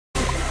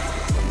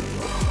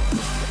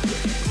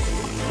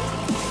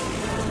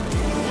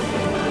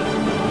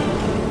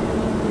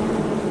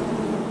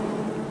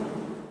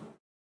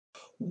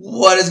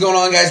What is going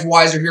on, guys?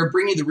 Wiser here,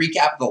 bringing you the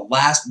recap of the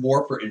last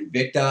war for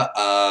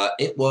Invicta.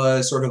 It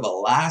was sort of a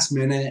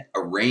last-minute,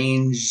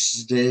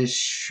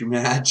 arranged-ish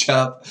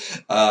matchup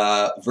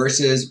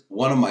versus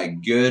one of my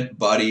good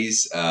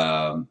buddies,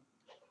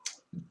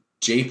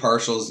 Jay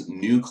Partial's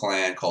new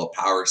clan called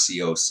Power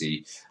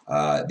CoC.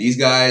 These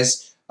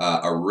guys,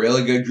 a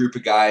really good group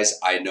of guys.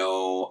 I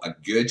know a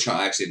good chunk.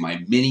 Actually,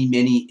 my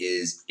mini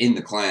is in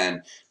the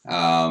clan.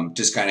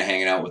 Just kind of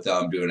hanging out with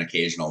them, doing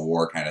occasional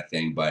war kind of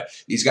thing. But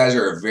these guys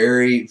are a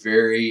very,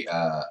 very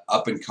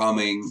up and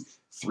coming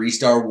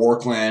 3-star war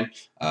clan.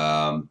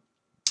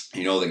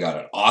 You know, they got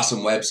an awesome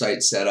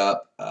website set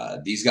up.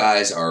 These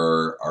guys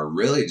are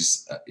really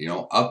just, you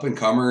know, up and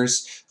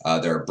comers.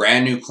 They're a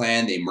brand new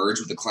clan. They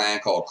merged with a clan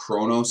called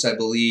Kronos, I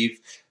believe.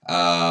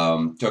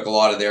 Took a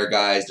lot of their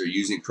guys. They're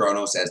using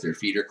Kronos as their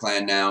feeder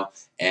clan now,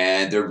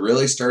 and they're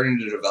really starting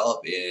to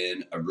develop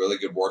in a really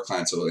good war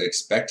clan. So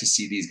expect to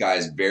see these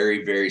guys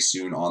very, very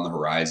soon on the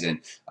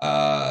horizon,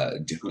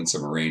 doing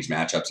some arranged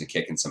matchups and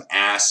kicking some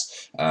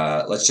ass.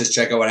 Let's just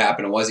check out what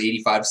happened. It was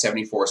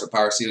 85-74, so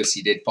Power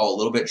CoC did fall a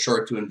little bit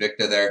short to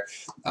Invicta there.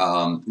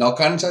 And I'll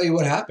kind of tell you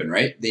what happened,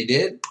 right? They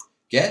did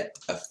get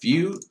a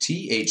few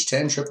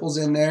TH10 triples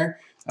in there,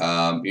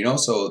 you know,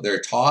 so their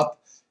top,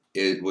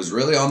 it was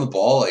really on the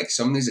ball. Like,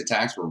 some of these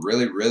attacks were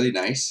really, really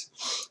nice.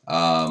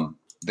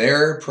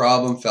 Their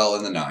problem fell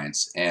in the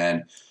 9s.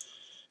 And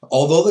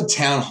although the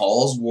town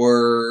halls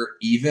were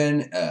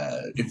even,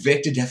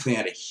 Invicta definitely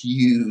had a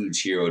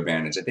huge hero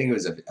advantage. I think it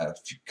was a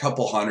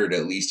couple hundred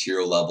at least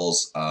hero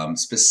levels,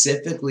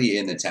 specifically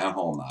in the town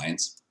hall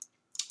 9s.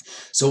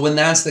 So when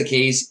that's the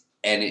case,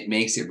 and it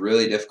makes it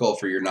really difficult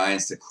for your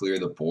 9s to clear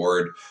the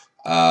board,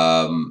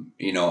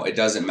 you know, it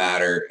doesn't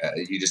matter.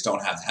 You just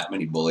don't have that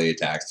many bully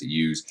attacks to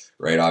use,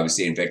 right?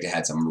 Obviously, Invicta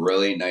had some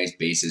really nice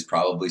bases,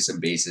 probably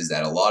some bases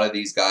that a lot of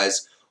these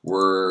guys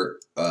were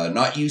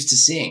not used to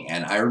seeing.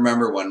 And I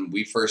remember when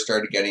we first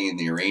started getting in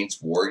the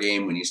arranged war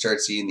game, when you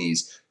start seeing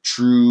these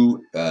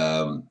true,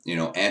 you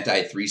know,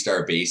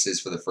 anti-3-star bases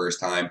for the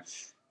first time,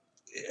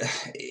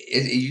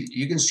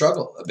 you can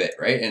struggle a bit,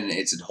 right? And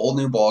it's a whole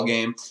new ball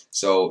game.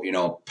 So, you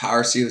know,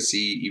 Power CoC,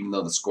 even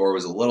though the score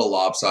was a little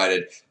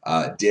lopsided,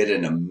 did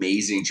an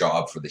amazing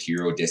job for the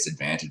hero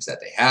disadvantage that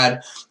they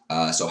had.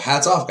 So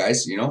hats off,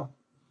 guys. You know,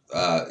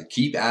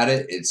 keep at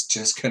it. It's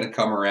just gonna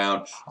come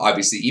around.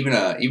 Obviously, even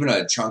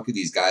a chunk of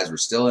these guys were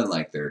still in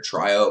like their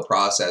tryout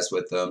process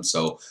with them.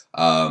 So,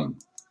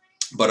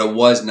 but it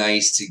was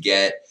nice to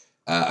get,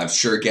 I'm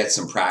sure, get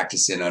some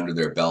practice in under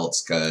their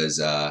belts,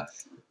 because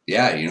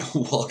yeah, you know,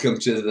 welcome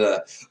to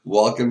the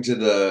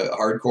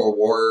hardcore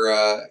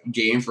war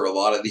game for a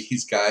lot of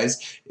these guys.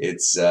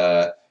 It's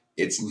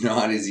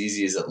not as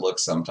easy as it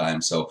looks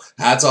sometimes. So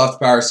hats off to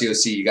Power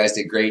CoC. You guys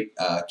did great.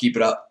 Keep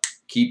it up.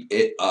 Keep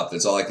it up.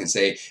 That's all I can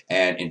say.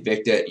 And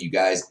Invicta, you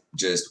guys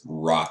just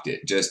rocked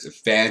it. Just a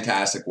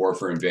fantastic war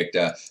for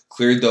Invicta.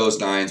 Cleared those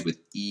 9s with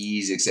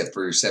ease, except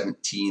for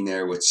 17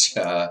 there, which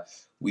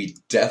we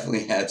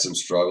definitely had some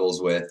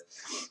struggles with.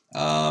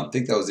 I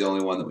think that was the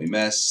only one that we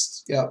missed.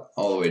 Yep,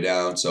 all the way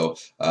down. So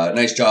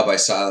nice job by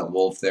Silent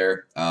Wolf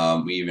there.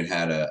 We even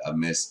had a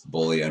missed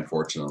bully,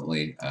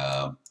 unfortunately.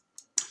 But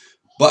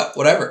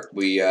whatever.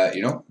 We,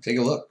 you know, take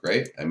a look,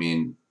 right? I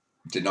mean,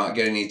 did not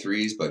get any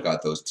 3s, but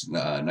got those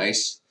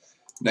nice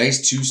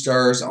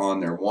 2-stars on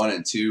their 1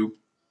 and 2.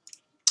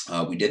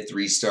 We did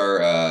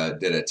 3-star,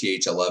 did a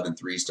TH11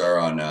 3-star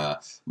on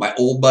my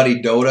old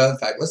buddy Dota. In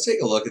fact, let's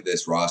take a look at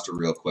this roster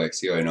real quick,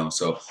 see how I know.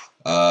 So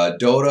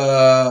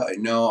Dota, I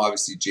know,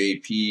 obviously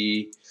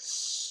JP,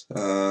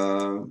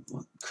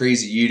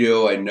 Crazy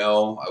Udo, I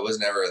know. I was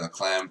never in the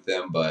clan with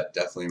him, but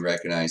definitely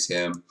recognize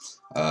him.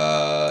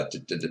 Zedbear,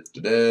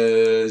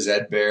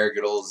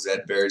 good old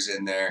Zedbear's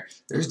in there.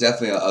 There's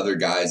definitely other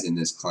guys in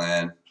this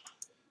clan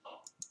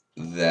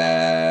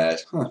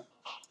that,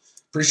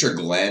 pretty sure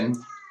Glenn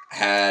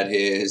had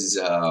his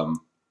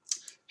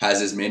has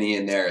his mini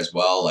in there as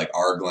well, like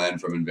our Glenn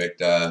from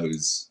Invicta,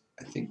 who's,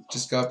 I think,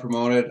 just got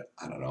promoted.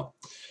 I don't know.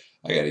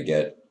 I got to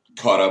get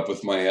caught up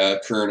with my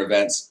current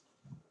events.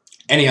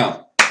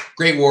 Anyhow,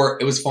 great war.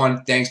 It was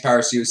fun. Thanks,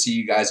 Power CoC.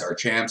 You guys are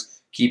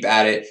champs. Keep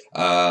at it.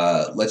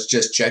 Let's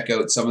just check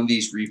out some of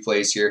these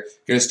replays here.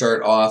 Gonna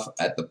start off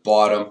at the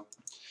bottom.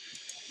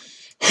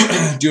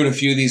 Doing a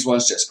few of these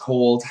ones just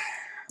cold.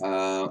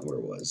 Where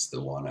was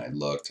the one I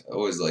looked? I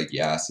always like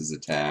Yas's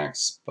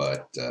attacks,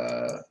 but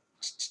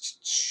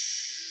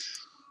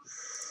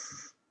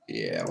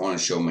yeah, I want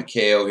to show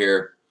Makeo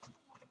here.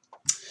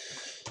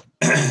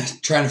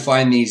 Trying to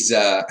find these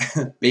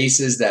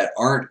bases that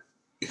aren't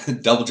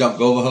double jump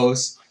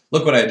Govahos.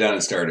 Look what I've done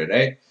and started,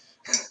 eh?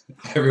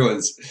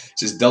 Everyone's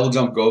just double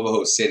jump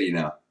Govahos City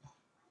now.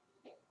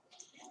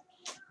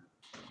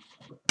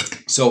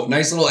 So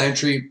nice little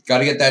entry. Got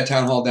to get that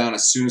town hall down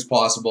as soon as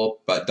possible,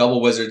 but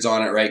double wizards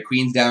on it, right?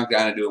 Queen's down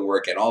and doing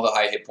work, and all the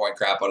high hit point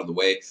crap out of the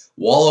way.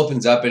 Wall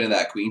opens up into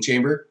that queen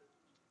chamber.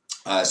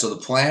 So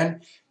the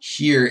plan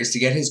here is to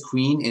get his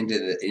queen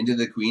into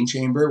the queen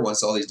chamber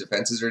once all these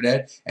defenses are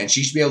dead, and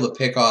she should be able to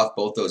pick off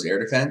both those air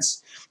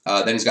defense.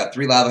 Then he's got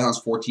 3 lava hounds,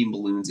 14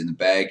 balloons in the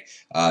bag.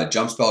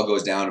 Jump spell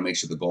goes down to make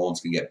sure the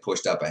golems can get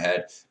pushed up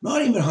ahead.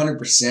 Not even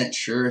 100%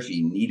 sure if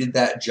he needed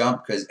that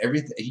jump, because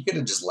everything he could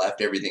have just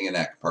left everything in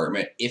that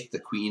compartment if the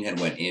queen had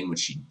went in, which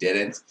she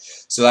didn't.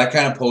 So that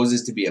kind of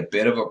poses to be a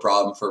bit of a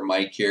problem for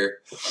Mike here.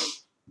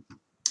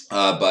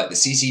 But the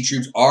CC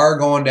troops are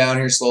going down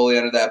here slowly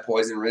under that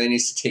poison. Really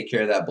needs to take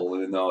care of that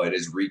balloon, though. It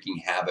is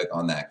wreaking havoc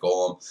on that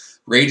golem.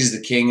 Rages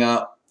the king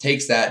up,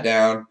 takes that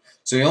down.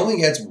 So he only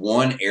gets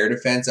 1 air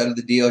defense out of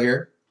the deal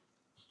here.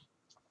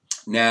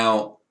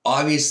 Now,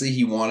 obviously,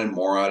 he wanted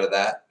more out of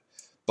that.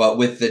 But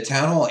with the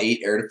Town Hall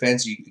 8 air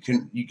defense,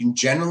 you can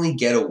generally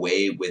get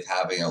away with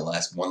having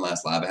one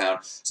less lava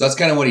hound. So that's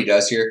kind of what he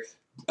does here.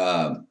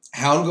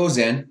 Hound goes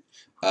in.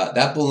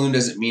 That balloon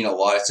doesn't mean a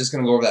lot. It's just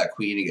going to go over that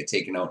queen and get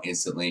taken out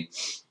instantly.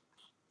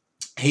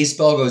 Haste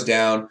spell goes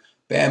down.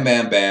 Bam,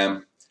 bam,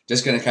 bam.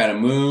 Just going to kind of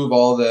move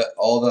all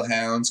the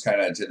hounds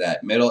kind of to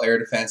that middle air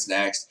defense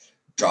next.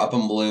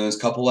 Dropping balloons,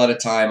 couple at a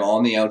time, all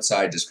on the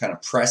outside, just kind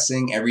of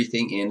pressing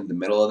everything into the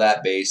middle of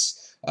that base.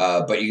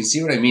 But you can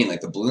see what I mean. Like,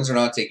 the balloons are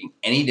not taking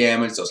any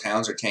damage. Those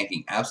hounds are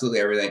tanking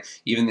absolutely everything.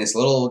 Even this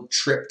little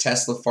trip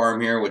Tesla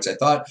farm here, which I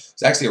thought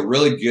was actually a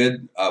really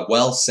good,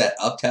 well set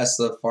up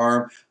Tesla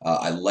farm.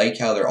 I like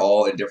how they're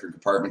all in different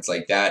compartments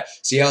like that.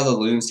 See how the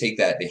loons take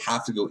that? They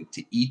have to go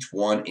to each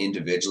one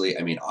individually.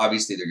 I mean,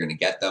 obviously they're going to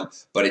get them,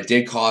 but it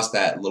did cost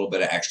that little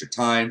bit of extra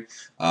time.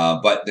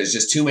 But there's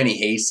just too many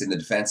hastes, and the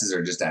defenses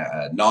are just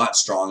not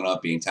strong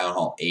enough, being Town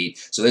Hall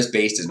 8. So this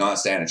base does not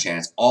stand a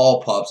chance.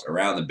 All pups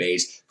around the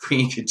base.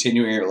 Queen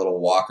continuing her little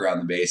walk around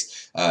the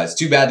base. It's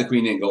too bad the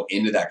queen didn't go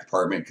into that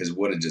compartment, because it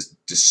would have just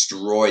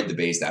destroyed the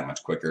base that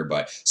much quicker.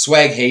 But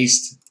swag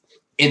haste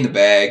in the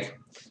bag.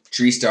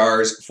 3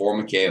 stars for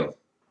Mikhail.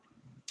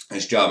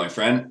 Nice job, my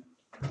friend.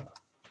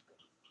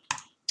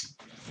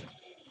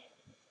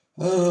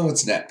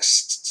 What's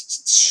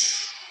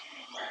next?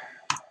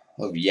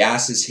 Love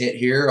Yas's hit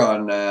here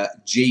on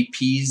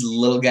JP's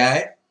little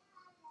guy.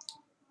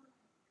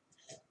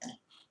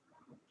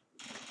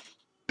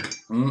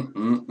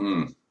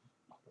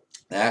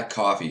 That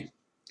coffee.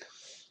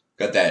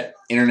 Got that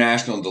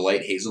International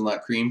Delight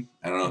Hazelnut Cream.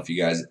 I don't know if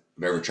you guys have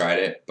ever tried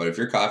it, but if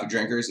you're coffee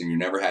drinkers and you've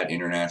never had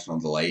International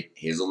Delight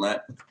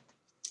Hazelnut,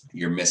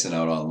 you're missing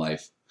out on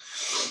life.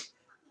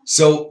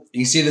 So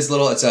you see this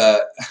little, it's a,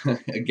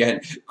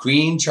 again,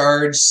 queen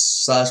charge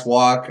 /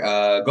 walk,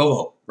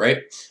 go, right?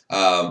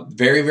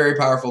 Very, very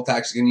powerful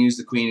attack. She's going to use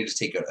the queen to just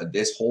take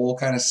this whole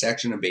kind of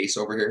section of base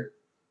over here.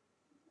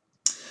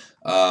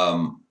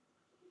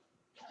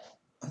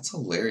 That's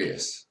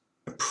hilarious.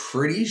 I'm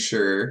pretty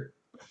sure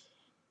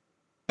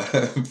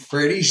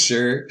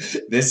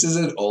this is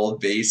an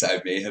old base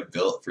I may have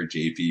built for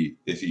JP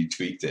if he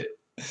tweaked it.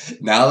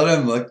 Now that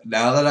I'm looking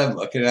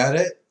at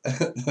it,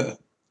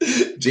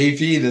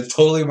 JP, that's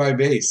totally my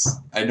base.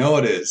 I know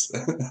it is.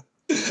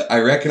 I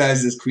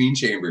recognize this queen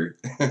chamber.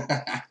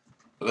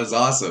 That's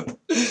awesome.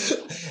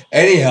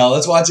 Anyhow,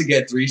 let's watch it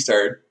get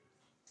 3-starred.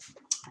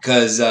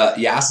 Because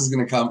Yas is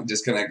going to come,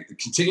 just going to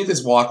continue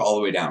this walk all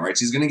the way down, right?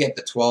 She's going to get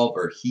the 12,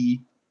 or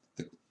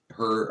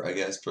her, I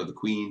guess, for the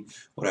queen,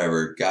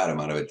 whatever. Got him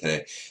out of it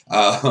today.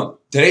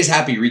 Today's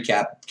happy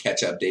recap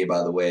catch-up day,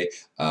 by the way.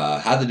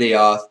 Had the day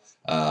off.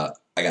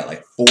 I got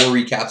like 4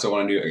 recaps I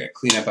want to do. I got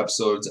cleanup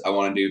episodes I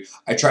want to do.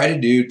 I try to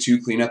do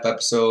 2 cleanup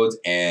episodes,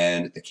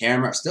 and the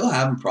camera, I'm still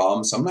having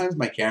problems. Sometimes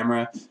my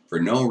camera, for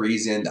no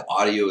reason, the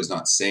audio is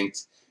not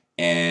synced,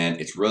 and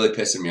it's really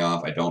pissing me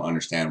off. I don't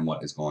understand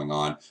what is going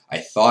on. I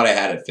thought I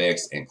had it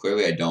fixed, and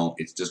clearly I don't.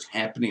 It's just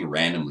happening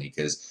randomly,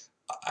 because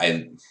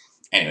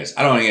anyways,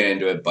 I don't want to get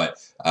into it, but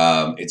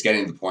it's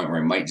getting to the point where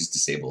I might just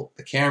disable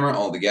the camera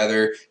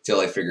altogether till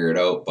I figure it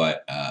out.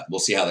 But we'll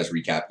see how this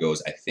recap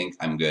goes. I think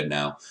I'm good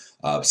now.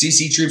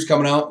 CC troops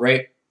coming out,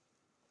 right?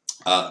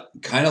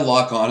 Kind of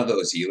lock onto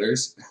those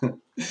healers,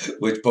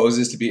 which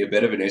poses to be a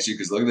bit of an issue,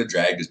 because look at the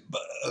drag, just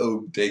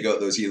boom, take out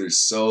those healers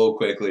so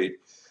quickly.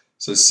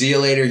 So see you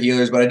later,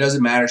 healers, but it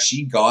doesn't matter.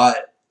 She got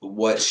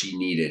what she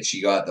needed.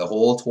 She got the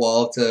whole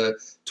 12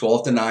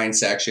 to 9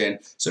 section.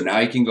 So now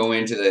you can go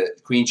into the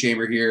queen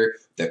chamber here,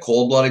 the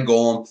cold-blooded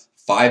golem,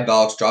 5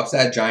 Valks, drops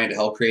that giant to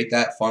help create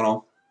that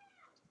funnel.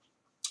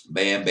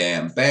 Bam,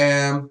 bam,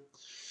 bam.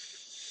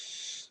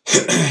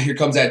 Here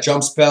comes that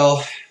jump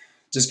spell.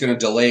 Just going to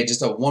delay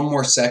just 1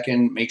 more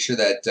second. Make sure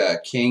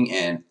that king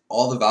and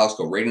all the Valks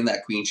go right in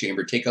that queen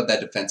chamber. Take out that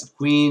defensive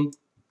queen.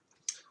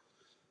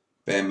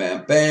 Bam,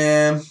 bam,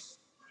 bam.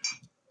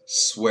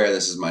 Swear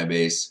this is my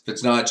base. If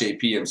it's not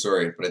JP, I'm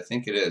sorry, but I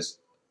think it is.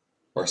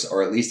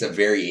 Or at least a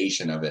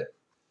variation of it,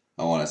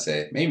 I want to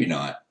say. Maybe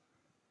not.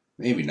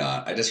 Maybe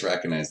not. I just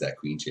recognize that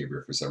queen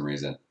chamber for some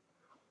reason.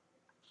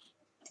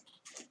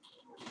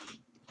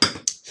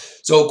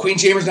 So queen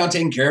chamber's now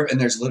taken care of, and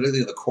there's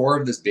literally the core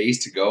of this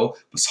base to go.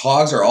 But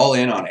hogs are all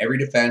in on every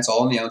defense,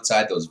 all on the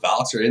outside. Those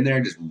Valks are in there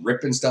just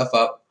ripping stuff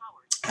up.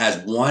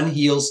 Has one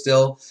heal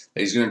still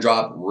that he's going to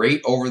drop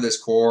right over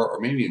this core, or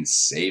maybe even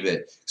save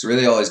it. So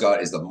really all he's got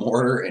is the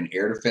mortar and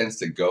air defense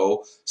to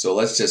go. So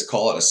let's just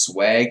call it a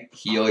swag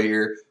heal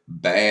here.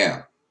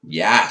 Bam.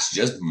 Yes,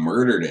 just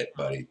murdered it,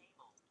 buddy.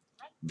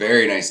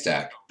 Very nice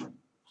stack.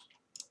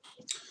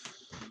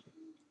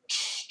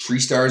 3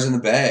 stars in the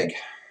bag.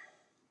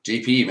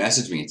 JP,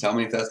 message me. Tell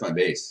me if that's my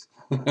base.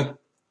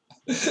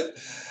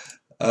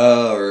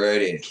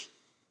 Alrighty.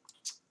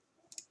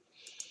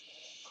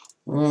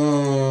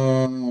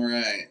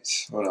 Alright.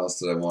 What else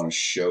did I want to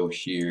show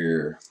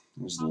here?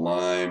 There's the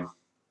lime.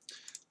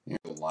 The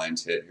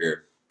lime's hit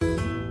here.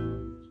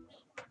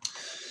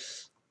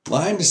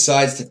 Lime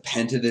decides to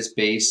penta this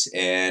base,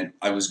 and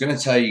I was going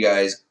to tell you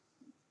guys,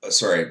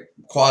 sorry,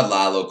 quad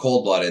Lalo,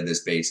 cold-blooded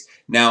this base.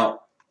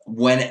 Now,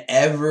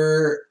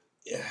 whenever,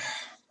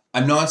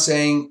 I'm not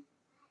saying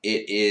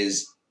it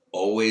is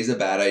always a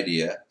bad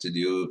idea to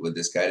do what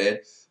this guy did,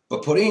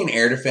 but putting an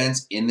air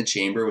defense in the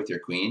chamber with your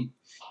queen,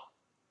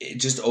 it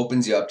just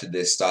opens you up to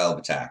this style of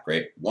attack,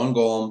 right? One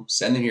golem,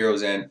 send the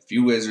heroes in, a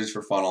few wizards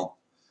for funnel.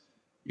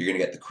 You're going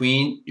to get the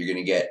queen. You're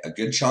going to get a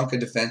good chunk of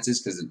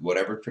defenses because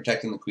whatever's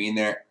protecting the queen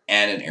there,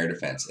 and an air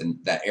defense. And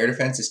that air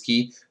defense is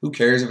key. Who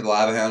cares if the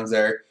lava hound's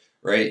there,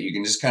 right? You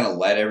can just kind of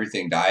let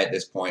everything die at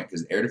this point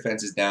because air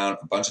defense is down.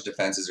 A bunch of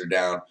defenses are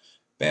down.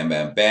 Bam,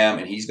 bam, bam.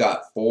 And he's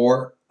got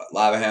 4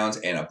 lava hounds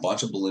and a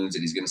bunch of balloons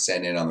that he's going to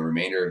send in on the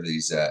remainder of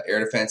these air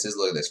defenses.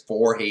 Look at this.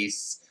 4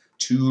 hastes.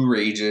 2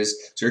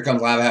 rages. So here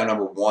comes lava hound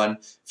number 1.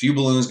 Few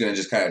balloons going to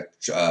just kind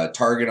of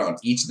target on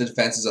each of the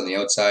defenses on the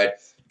outside.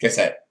 Gets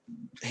that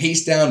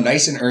haste down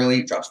nice and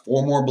early. Drops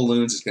 4 more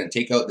balloons. It's going to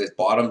take out this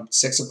bottom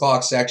 6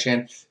 o'clock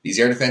section. These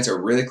air defenses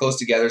are really close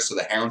together, so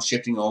the hound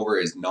shifting over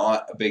is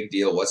not a big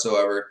deal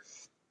whatsoever.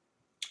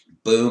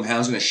 Boom.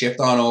 Hound's going to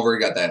shift on over.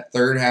 Got that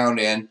 3rd hound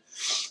in.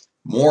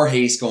 More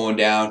haste going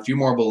down, a few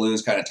more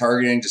balloons kind of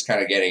targeting, just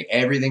kind of getting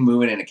everything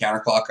moving in a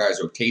counterclockwise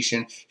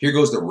rotation. Here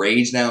goes the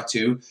rage now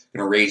too. Going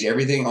to rage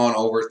everything on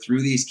over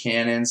through these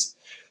cannons.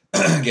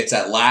 Gets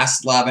that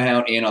last lava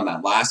hound in on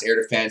that last air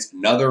defense.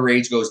 Another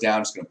rage goes down.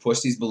 Just going to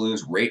push these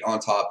balloons right on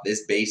top.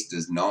 This base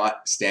does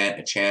not stand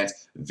a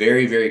chance.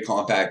 Very, very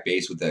compact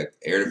base with the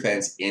air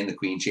defense in the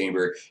queen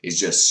chamber. Is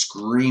just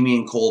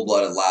screaming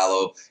cold-blooded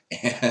Lalo,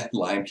 and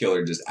Lime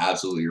Killer just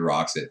absolutely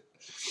rocks it.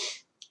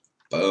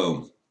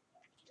 Boom.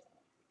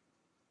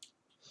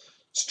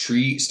 It's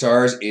 3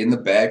 stars in the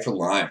bag for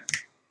Lime.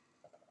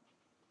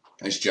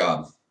 Nice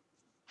job.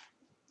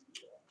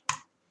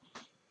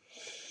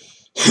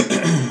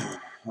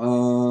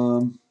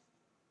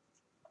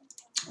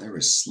 There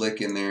was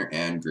Slick in there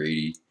and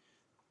Grady.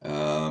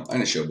 I'm going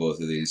to show both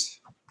of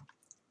these.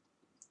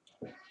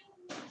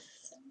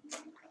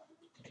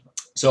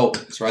 So,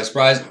 surprise,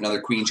 surprise,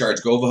 another Queen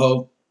Charge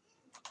Govaho.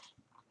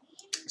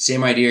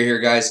 Same idea here,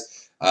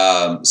 guys.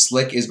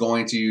 Slick is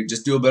going to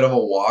just do a bit of a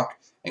walk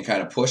and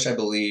kind of push, I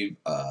believe,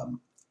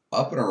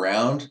 up and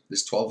around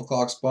this 12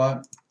 o'clock spot.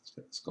 Let's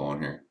get this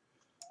going here.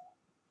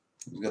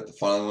 We've got the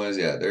funneling ones.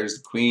 Yeah, there's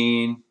the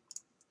queen.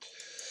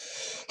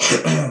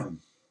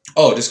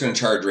 Oh, just going to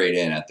charge right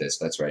in at this.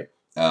 That's right.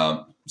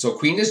 So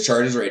queen just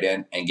charges right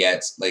in and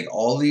gets, like,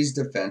 all these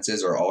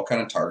defenses are all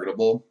kind of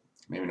targetable.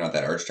 Maybe not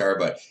that arch tower,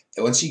 but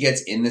once she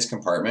gets in this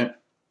compartment,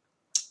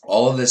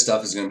 all of this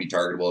stuff is going to be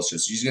targetable. So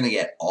she's going to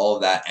get all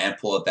of that and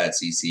pull out that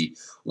CC.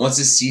 Once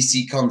the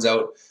CC comes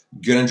out,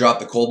 gonna drop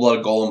the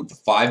cold-blooded golem with the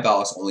 5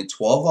 ballots, only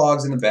 12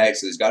 hogs in the bag,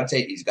 so he's got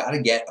to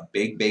get a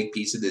big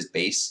piece of this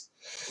base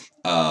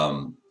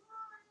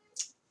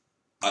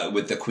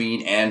with the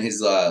queen and his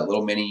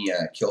little mini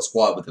kill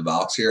squad with the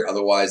Valks here.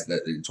 Otherwise,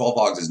 the 12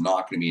 hogs is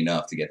not going to be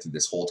enough to get through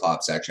this whole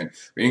top section.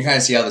 We're going to kind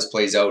of see how this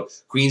plays out.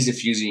 Queen's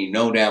diffusing. You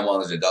know damn well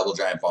there's a double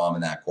giant bomb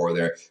in that core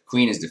there.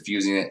 Queen is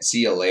diffusing it.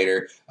 See you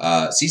later.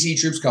 CC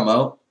troops come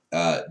out.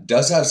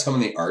 Does have some of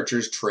the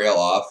archers trail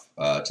off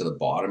to the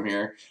bottom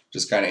here.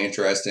 Just kind of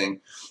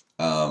interesting.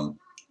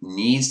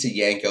 Needs to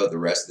yank out the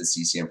rest of the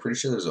CC. I'm pretty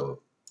sure there's a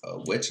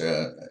witch,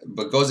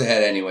 but goes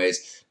ahead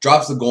anyways.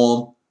 Drops the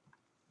golem.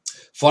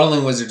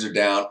 Funneling wizards are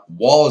down.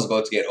 Wall is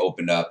about to get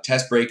opened up.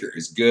 Test breaker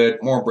is good.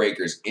 More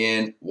breakers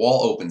in.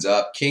 Wall opens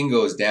up. King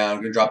goes down.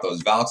 Gonna drop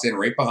those Valks in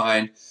right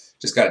behind.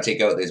 Just got to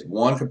take out this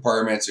one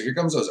compartment. So here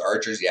comes those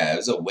archers. Yeah, it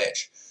was a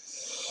witch.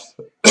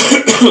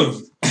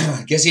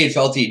 I guess he had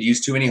felt he had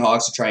used too many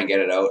hogs to try and get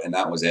it out, and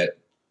that was it.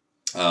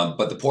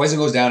 But the poison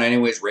goes down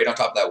anyways, right on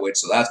top of that witch,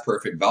 so that's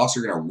perfect. Valks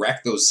are going to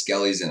wreck those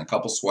skellies in a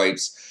couple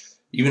swipes,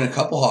 even a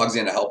couple hogs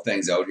in to help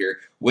things out here.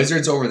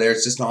 Wizards over there,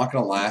 it's just not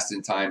going to last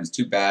in time. It's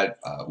too bad.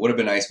 Would have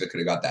been nice if it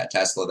could have got that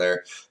Tesla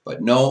there,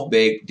 but no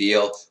big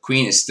deal.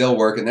 Queen is still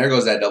working. There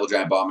goes that double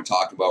giant bomb we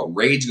talked about.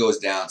 Rage goes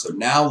down, so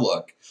now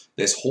look,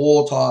 this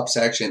whole top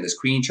section, this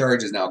queen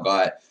charge has now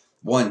got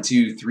 1,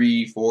 2,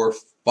 3, 4,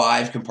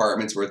 5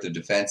 compartments worth of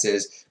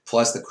defenses,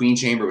 plus the queen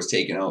chamber was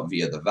taken out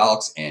via the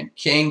Valks and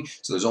king,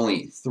 so there's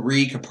only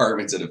 3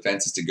 compartments of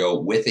defenses to go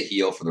with a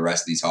heal for the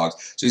rest of these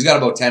hogs. So he's got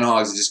about 10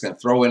 hogs. He's just going to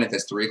throw in at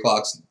this 3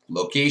 o'clock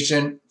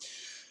location.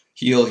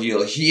 Heal,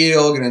 heal,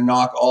 heal. Going to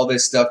knock all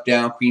this stuff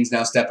down. Queen's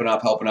now stepping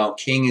up, helping out.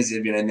 King is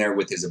even in there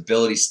with his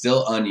ability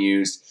still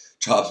unused.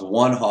 Drops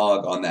one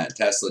hog on that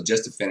Tesla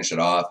just to finish it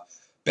off.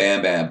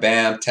 Bam, bam,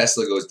 bam.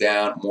 Tesla goes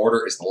down.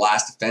 Mortar is the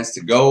last defense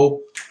to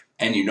go.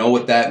 And you know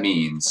what that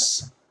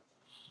means.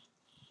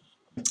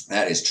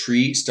 That is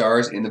 3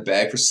 stars in the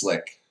bag for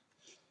Slick.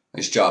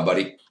 Nice job,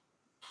 buddy.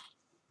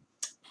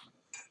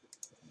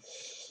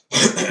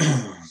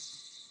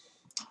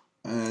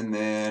 And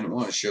then I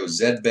want to show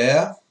Zed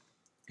Bear.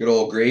 Good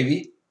old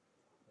gravy.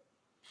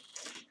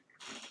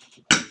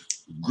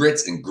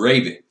 Grits and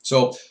gravy.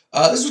 So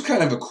this was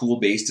kind of a cool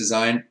base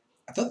design.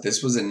 I thought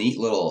this was a neat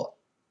little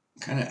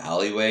kind of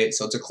alleyway.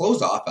 So it's a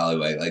closed off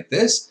alleyway. Like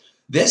this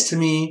to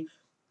me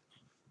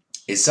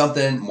is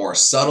something more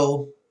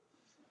subtle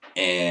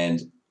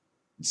and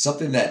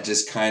something that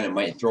just kind of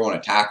might throw an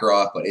attacker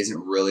off, but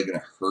isn't really going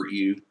to hurt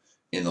you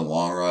in the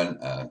long run.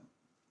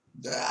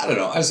 I don't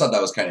know. I just thought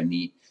that was kind of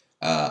neat.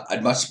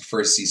 I'd much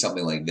prefer to see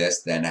something like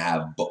this than to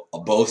have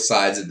both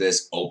sides of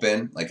this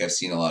open. Like I've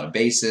seen a lot of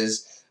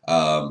bases.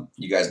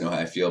 You guys know how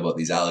I feel about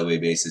these alleyway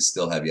bases.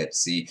 Still have yet to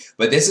see.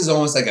 But this is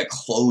almost like a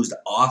closed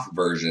off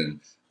version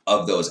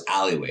of those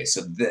alleyways.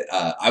 So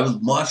I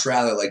would much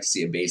rather like to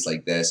see a base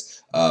like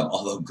this.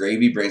 Although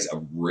Gravy brings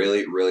a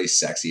really, really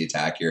sexy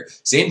attack here.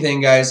 Same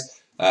thing,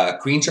 guys.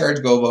 Queen charge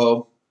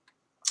Govaho.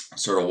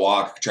 Sort of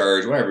walk,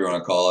 charge, whatever you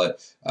want to call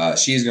it.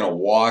 She's going to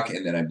walk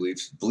and then I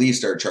believe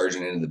start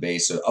charging into the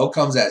base. So out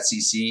comes that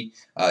CC.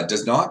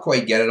 Does not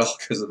quite get it all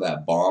because of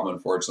that bomb,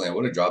 unfortunately. I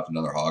would have dropped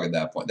another hog at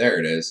that point. There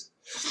it is.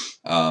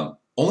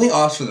 Only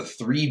opts for the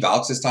 3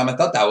 Valks this time. I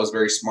thought that was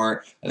very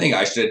smart. I think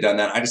I should have done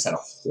that. I just had a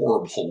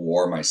horrible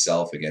war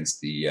myself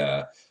against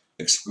the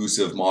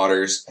exclusive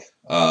modders.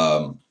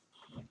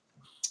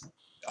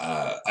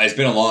 It's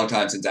been a long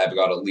time since I've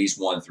got at least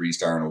 1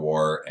 3-star in a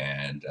war,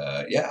 and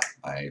yeah,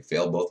 I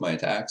failed both my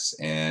attacks,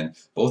 and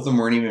both of them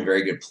weren't even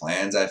very good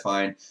plans, I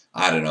find.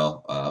 I don't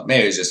know.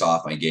 Maybe it was just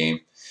off my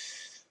game.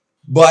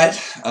 But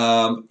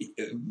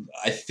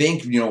I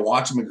think, you know,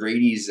 watching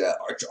McGrady's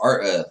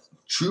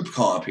troop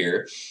comp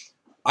here,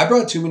 I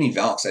brought too many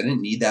Valks. I didn't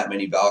need that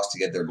many Valks to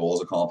get their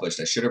goals accomplished.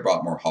 I should have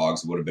brought more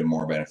Hogs. It would have been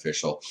more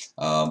beneficial.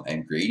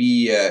 And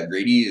Grady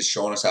is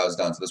showing us how it's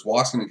done. So this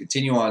walk's going to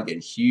continue on, getting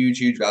huge,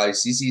 huge value.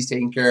 CC is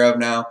taken care of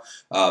now.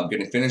 Going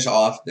to finish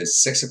off this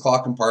 6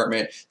 o'clock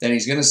compartment. Then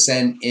he's going to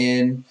send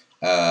in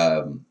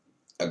a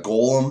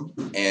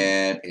Golem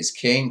and his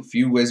King. A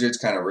few Wizards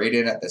kind of right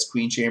in at this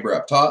Queen Chamber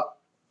up top.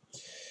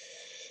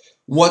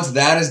 Once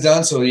that is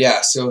done, so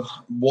yeah, so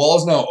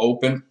wall's now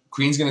open.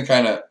 Queen's going to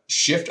kind of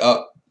shift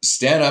up,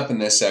 stand up in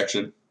this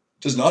section.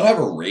 Does not have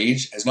a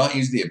rage. Has not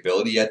used the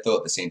ability yet, though,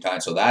 at the same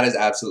time. So that is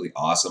absolutely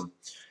awesome.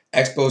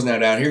 Expo's now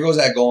down. Here goes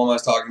that golem I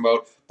was talking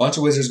about. Bunch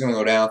of wizards going to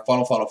go down.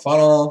 Funnel, funnel,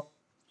 funnel.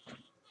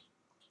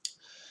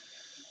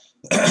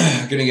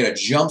 Going to get a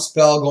jump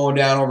spell going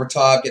down over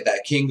top. Get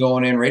that king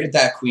going in. Right at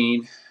that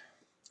queen.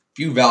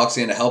 Few Valks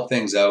in to help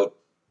things out.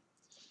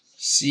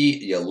 See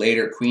you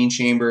later, Queen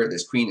Chamber.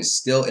 This queen is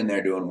still in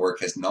there doing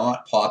work. Has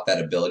not popped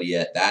that ability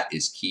yet. That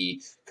is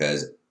key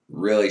because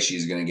really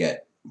she's going to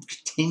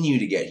continue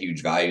to get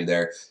huge value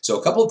there. So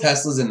a couple of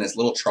Teslas in this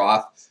little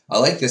trough. I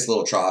like this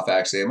little trough,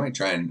 actually. I might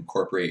try and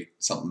incorporate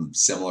something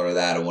similar to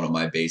that on one of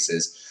my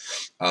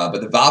bases.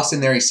 But the Valks in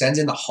there, he sends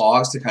in the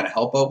Hogs to kind of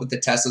help out with the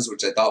Teslas,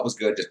 which I thought was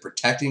good, just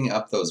protecting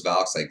up those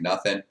Valks like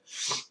nothing.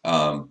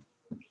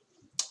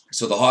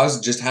 So the Hogs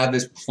just have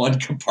this one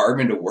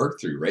compartment to work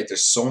through, right?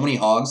 There's so many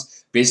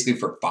Hogs, basically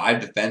for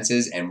 5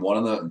 defenses, and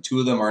 2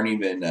 of them aren't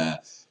even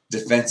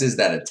defenses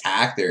that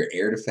attack. They're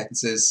air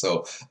defenses.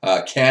 So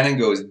cannon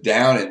goes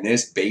down, and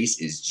this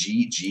base is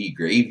GG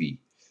Gravy.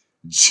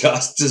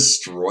 Just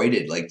destroyed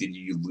it. Like, did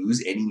you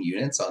lose any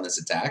units on this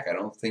attack? I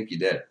don't think you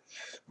did.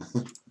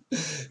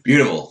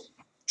 Beautiful.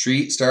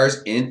 3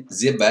 stars in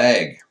the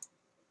bag.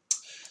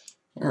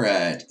 All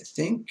right. I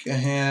think I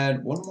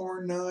had one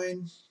more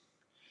 9.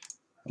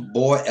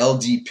 Boy,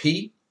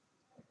 LDP.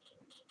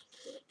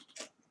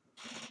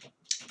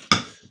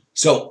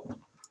 So,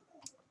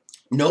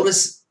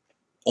 notice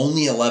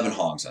only 11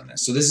 Hogs on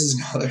this. So this is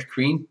another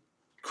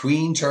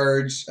queen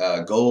charge,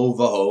 go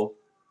Vaho.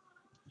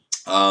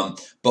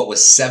 But with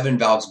 7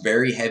 Valks,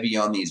 very heavy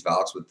on these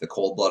Valks with the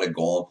cold-blooded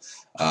golem.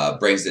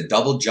 Brings the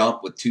double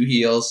jump with 2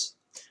 heals.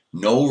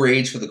 No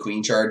rage for the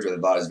queen charge, which I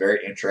thought is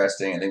very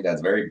interesting. I think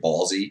that's very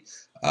ballsy.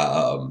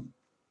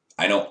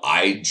 I know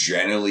I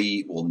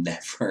generally will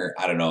never,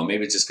 I don't know,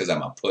 maybe it's just because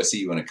I'm a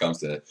pussy when it comes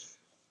to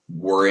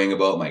worrying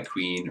about my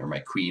queen, or my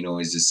queen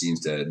always just seems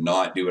to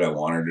not do what I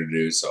want her to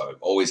do, so I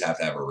always have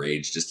to have a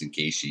rage just in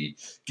case she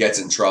gets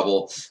in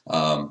trouble.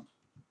 I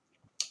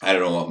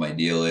don't know what my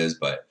deal is,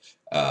 but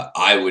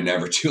I would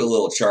never do a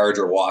little charge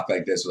or walk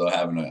like this without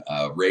having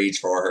a rage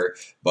for her.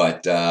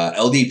 But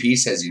LDP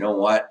says, you know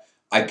what?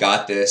 I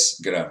got this.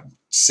 I'm going to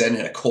send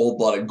in a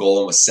cold-blooded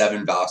golem with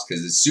 7 Valks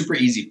because it's super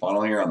easy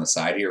funnel here on the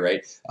side here,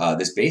 right?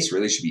 This base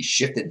really should be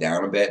shifted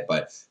down a bit,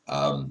 but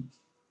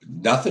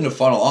nothing to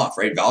funnel off,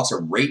 right? Valks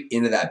are right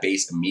into that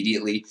base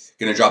immediately.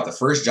 Going to drop the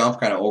first jump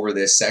kind of over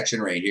this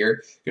section right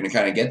here. Going to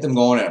kind of get them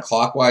going in a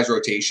clockwise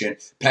rotation.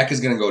 Peck is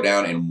going to go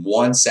down in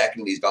 1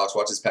 second. These Valks,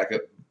 watch this Peck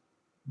up.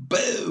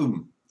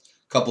 Boom!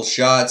 Couple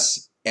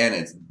shots, and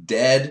it's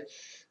dead.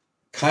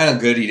 Kind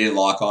of good he didn't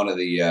lock onto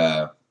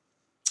the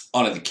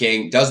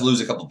king. Does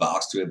lose a couple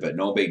Valks to it, but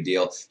no big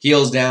deal.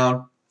 Heals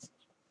down.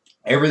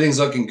 Everything's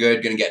looking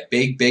good. Going to get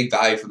big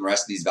value from the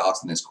rest of these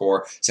Valks in this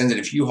core. Sends in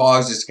a few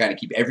hogs just to kind of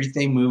keep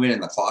everything moving in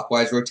the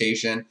clockwise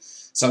rotation.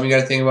 Something you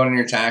got to think about in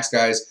your attacks,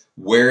 guys.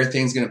 Where are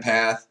things going to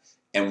path?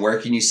 And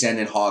where can you send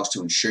in hogs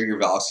to ensure your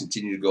Valks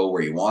continue to go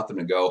where you want them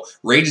to go?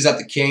 Rages up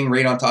the king,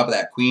 right on top of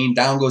that queen.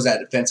 Down goes that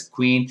defensive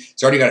queen.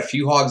 It's already got a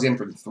few hogs in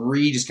from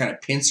 3, just kind of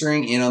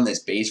pincering in on this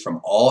base from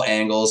all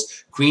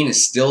angles. Queen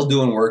is still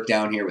doing work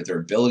down here with her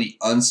ability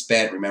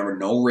unspent. Remember,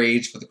 no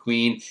rage for the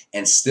queen,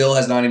 and still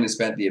has not even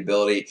spent the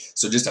ability.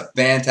 So just a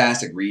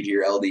fantastic read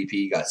here.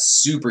 LDP got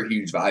super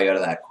huge value out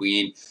of that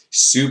queen.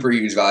 Super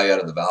huge value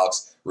out of the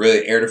Valks.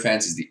 Really, air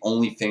defense is the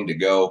only thing to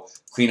go.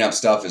 Cleanup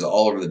stuff is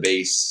all over the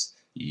base.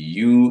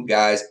 You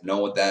guys know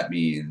what that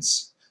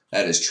means.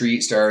 That is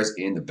treat stars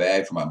in the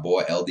bag for my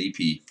boy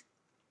LDP.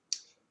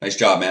 Nice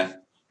job, man.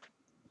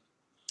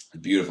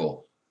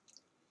 Beautiful.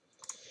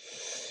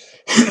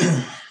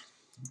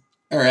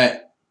 All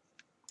right.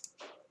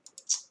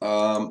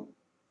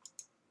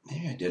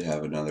 Maybe I did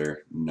have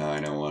another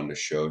 9 I wanted to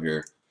show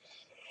here.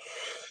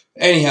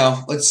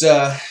 Anyhow, let's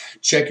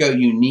check out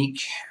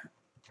Unique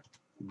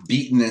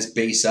beating this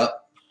base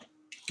up.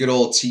 Good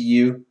old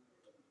TU.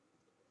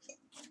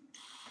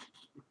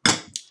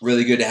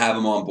 Really good to have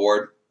him on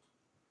board.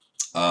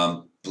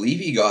 Believe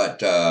he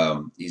got,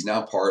 he's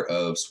now part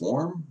of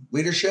Swarm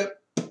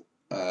leadership.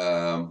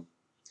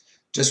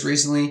 Just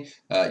recently,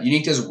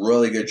 Unique does a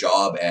really good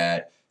job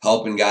at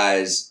helping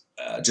guys,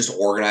 just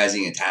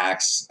organizing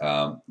attacks.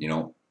 You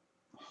know,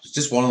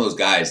 just one of those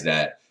guys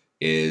that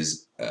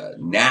is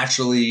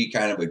naturally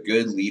kind of a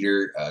good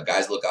leader.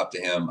 Guys look up to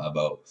him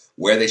about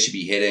where they should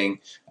be hitting,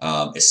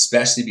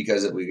 especially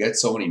because we get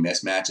so many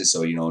mismatches.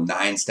 So, you know,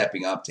 9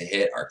 stepping up to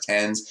hit our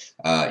 10s.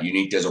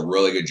 Unique does a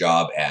really good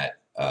job at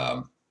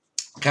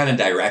kind of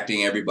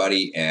directing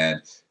everybody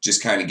and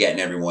just kind of getting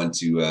everyone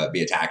to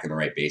be attacking the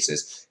right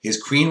bases.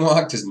 His queen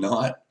walk does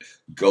not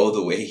go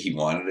the way he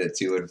wanted it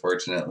to,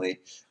 unfortunately.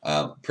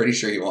 Pretty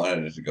sure he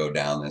wanted it to go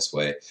down this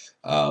way.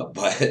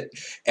 But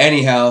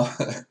anyhow,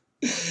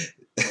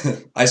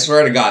 I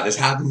swear to God, this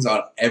happens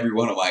on every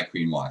one of my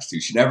queen walks too.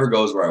 She never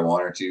goes where I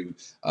want her to.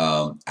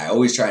 I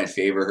always try and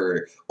favor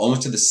her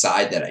almost to the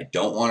side that I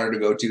don't want her to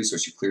go to, so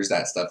she clears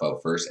that stuff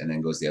out first and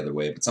then goes the other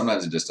way. But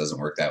sometimes it just doesn't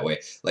work that way.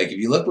 Like if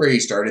you look where he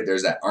started,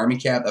 there's that army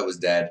camp that was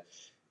dead.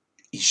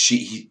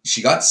 She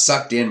got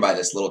sucked in by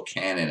this little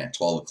cannon at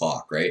 12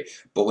 o'clock, right?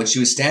 But when she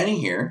was standing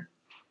here,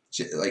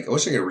 I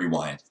wish I could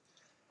rewind.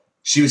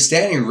 She was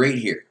standing right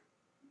here.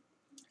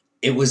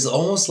 It was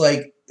almost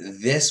like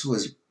this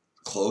was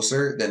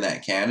closer than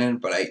that cannon,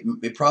 but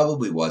it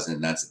probably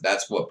wasn't.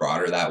 That's what brought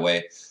her that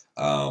way.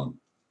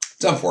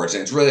 It's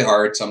unfortunate. It's really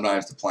hard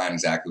sometimes to plan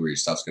exactly where your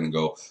stuff's going to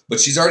go.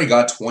 But she's already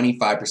got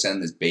 25%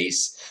 of this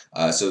base.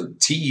 So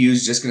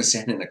TU's just going to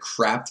send in a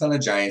crap ton of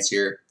giants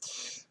here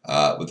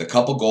with a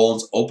couple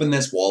golems. Open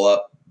this wall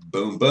up.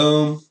 Boom,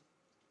 boom.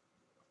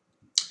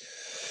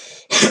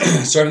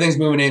 So everything's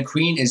moving in.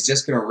 Queen is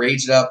just going to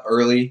rage it up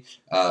early.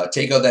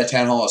 Take out that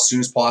town hall as soon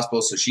as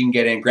possible so she can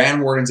get in.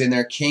 Grand Warden's in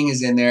there. King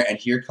is in there. And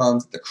here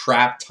comes the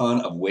crap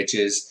ton of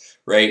witches.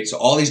 Right? So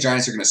all these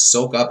giants are going to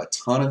soak up a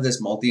ton of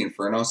this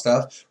multi-inferno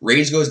stuff.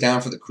 Rage goes down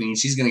for the queen.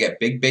 She's going to get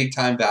big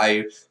time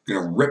value.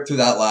 Going to rip through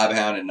that lava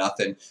hound and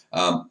nothing.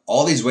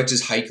 All these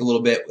witches hike a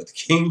little bit. With the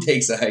king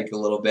takes a hike a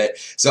little bit.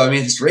 So, I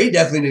mean, this raid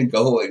definitely didn't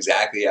go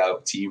exactly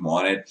how team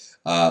wanted.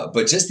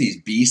 But just these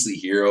beastly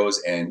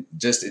heroes, and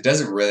just it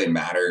doesn't really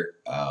matter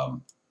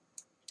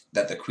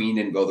that the queen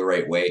didn't go the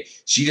right way.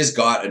 She just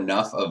got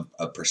enough of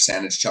a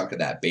percentage chunk of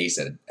that base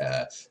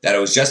that it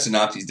was just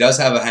enough. He does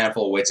have a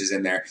handful of witches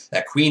in there.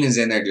 That queen is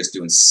in there just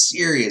doing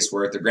serious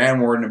work. The Grand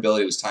Warden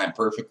ability was timed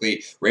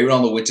perfectly. Right when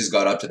all the witches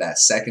got up to that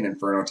second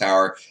Inferno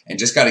Tower and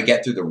just got to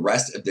get through the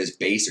rest of this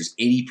base. There's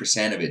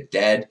 80% of it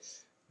dead.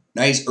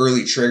 Nice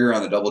early trigger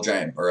on the double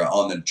giant, or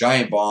on the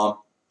giant bomb.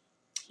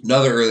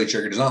 Another early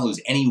trigger. Does not lose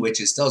any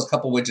witches. Still has a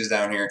couple witches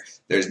down here.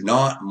 There's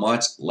not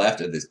much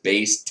left of this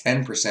base.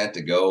 10%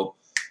 to go.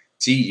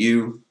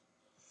 TU.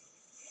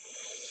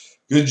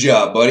 Good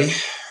job, buddy.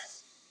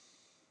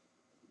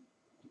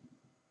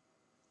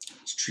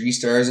 It's tree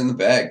stars in the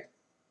bag.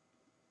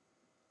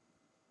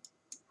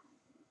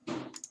 All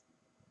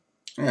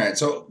right,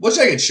 so wish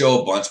I could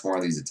show a bunch more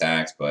of these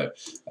attacks, but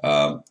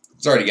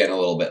it's already getting a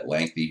little bit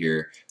lengthy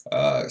here.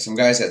 Some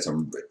guys had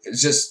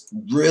it's just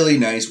really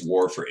nice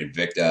war for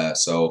Invicta,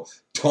 so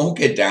don't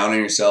get down on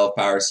yourself,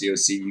 Power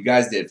CoC. You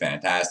guys did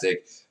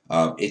fantastic.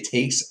 It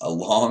takes a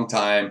long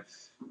time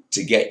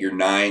to get your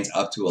 9s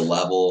up to a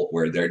level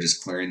where they're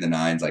just clearing the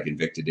 9s like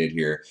Invicta did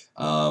here.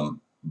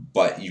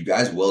 But you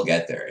guys will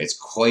get there. It's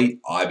quite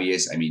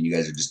obvious. I mean, you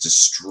guys are just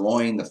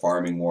destroying the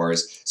farming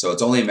wars. So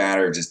it's only a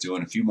matter of just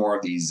doing a few more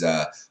of these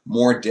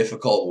more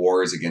difficult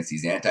wars against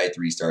these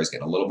anti-3 stars,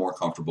 getting a little more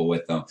comfortable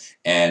with them,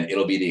 and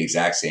it'll be the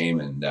exact same.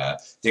 And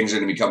things are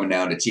going to be coming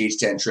down to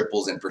TH10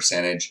 triples in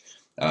percentage.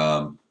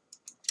 So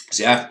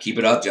yeah, keep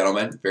it up,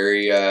 gentlemen.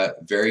 Very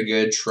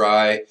good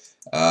try.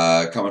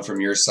 coming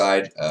from your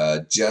side.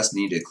 Just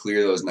need to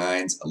clear those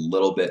 9s a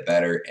little bit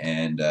better,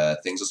 and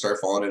things will start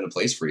falling into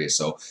place for you.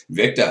 So,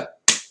 Invicta,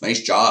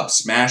 nice job.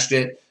 Smashed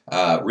it.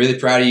 Really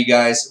proud of you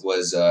guys. It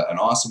was an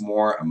awesome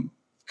war. I'm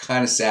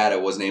kind of sad I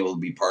wasn't able to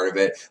be part of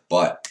it,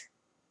 but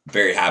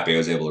very happy I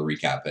was able to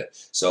recap it.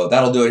 So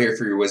that'll do it here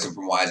for your Wisdom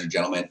from Wiser,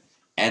 gentlemen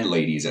and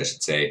ladies, I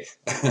should say.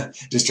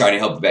 Just trying to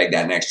help bag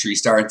that next tree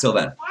star. Until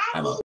then,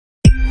 I'm out.